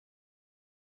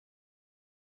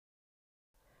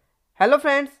Hello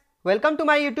friends, welcome to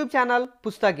my YouTube channel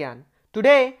Pustak Gyan.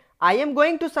 Today I am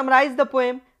going to summarize the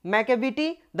poem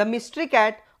MACAVITY the Mystery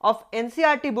Cat of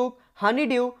NCERT book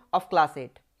Honeydew of class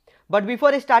 8. But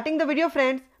before starting the video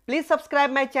friends, please subscribe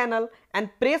my channel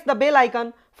and press the bell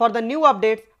icon for the new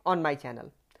updates on my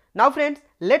channel. Now friends,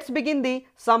 let's begin the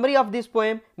summary of this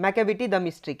poem MACAVITY the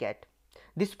Mystery Cat.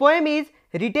 This poem is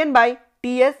written by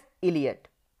T.S. Eliot.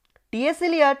 T.S.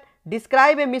 Eliot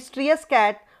describes a mysterious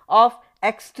cat of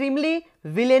extremely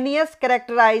villainous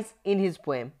characterized in his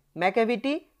poem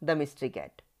MACAVITY the Mystery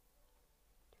Cat.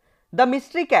 The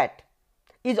mystery cat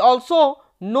is also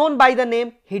known by the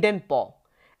name Hidden Paw,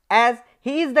 as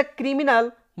he is the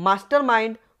criminal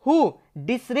mastermind who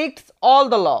disrespects all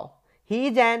the law. He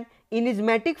is an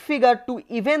enigmatic figure to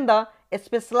even the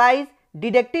specialized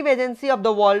detective agency of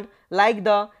the world like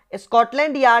the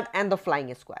Scotland Yard and the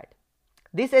Flying Squad.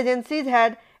 These agencies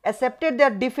had accepted their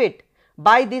defeat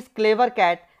by this clever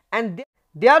cat, and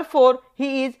therefore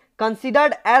he is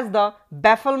considered as the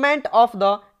bafflement of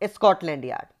the Scotland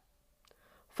Yard.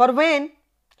 For when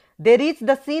they reached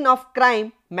the scene of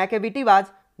crime, MACAVITY was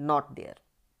not there.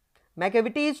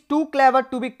 MACAVITY is too clever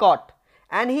to be caught,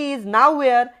 and he is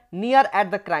nowhere near at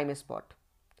the crime spot.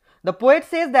 The poet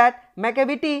says that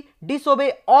MACAVITY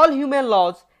disobeys all human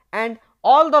laws and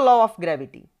all the law of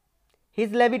gravity.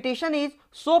 His levitation is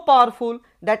so powerful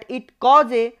that it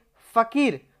causes a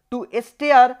fakir to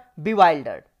stare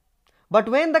bewildered. But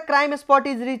when the crime spot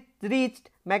is reached,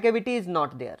 MACAVITY is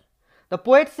not there. The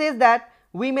poet says that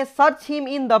we may search him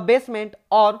in the basement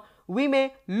or we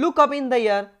may look up in the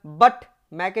air, but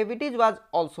MACAVITY was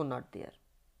also not there.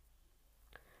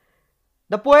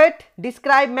 The poet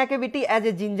describes MACAVITY as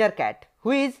a ginger cat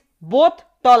who is both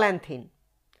tall and thin.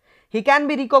 He can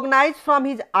be recognized from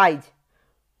his eyes,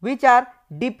 which are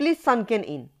deeply sunken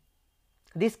in.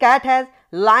 This cat has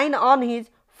line on his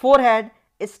forehead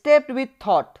stepped with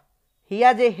thought. He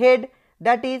has a head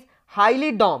that is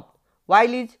highly damp, while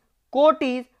his coat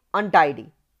is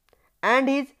untidy, and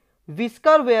his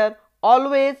whiskers were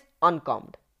always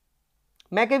uncombed.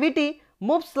 MACAVITY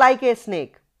moves like a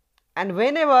snake, and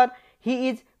whenever he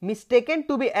is mistaken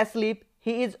to be asleep,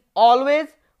 he is always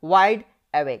wide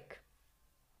awake.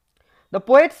 The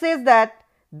poet says that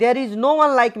there is no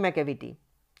one like MACAVITY.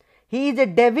 He is a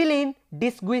devil in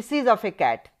disguise of a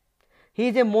cat. He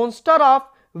is a monster of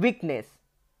weakness.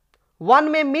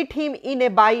 One may meet him in a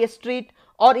by street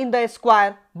or in the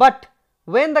square, but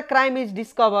when the crime is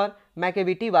discovered,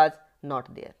 MACAVITY was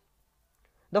not there.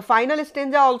 The final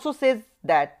stanza also says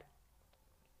that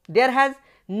there has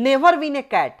never been a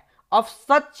cat of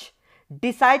such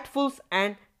deceitfulness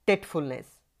and tactfulness.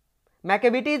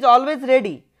 MACAVITY is always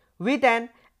ready with an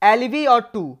alibi or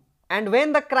two, and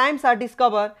when the crimes are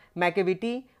discovered,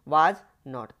 MACAVITY was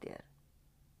not there.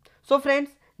 So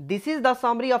friends, this is the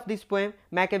summary of this poem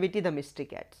MACAVITY the Mystery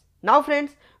Cat. Now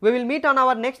friends, we will meet on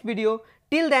our next video.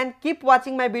 Till then, keep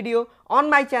watching my video on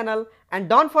my channel and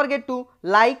don't forget to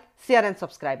like, share and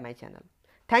subscribe my channel.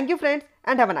 Thank you friends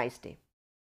and have a nice day.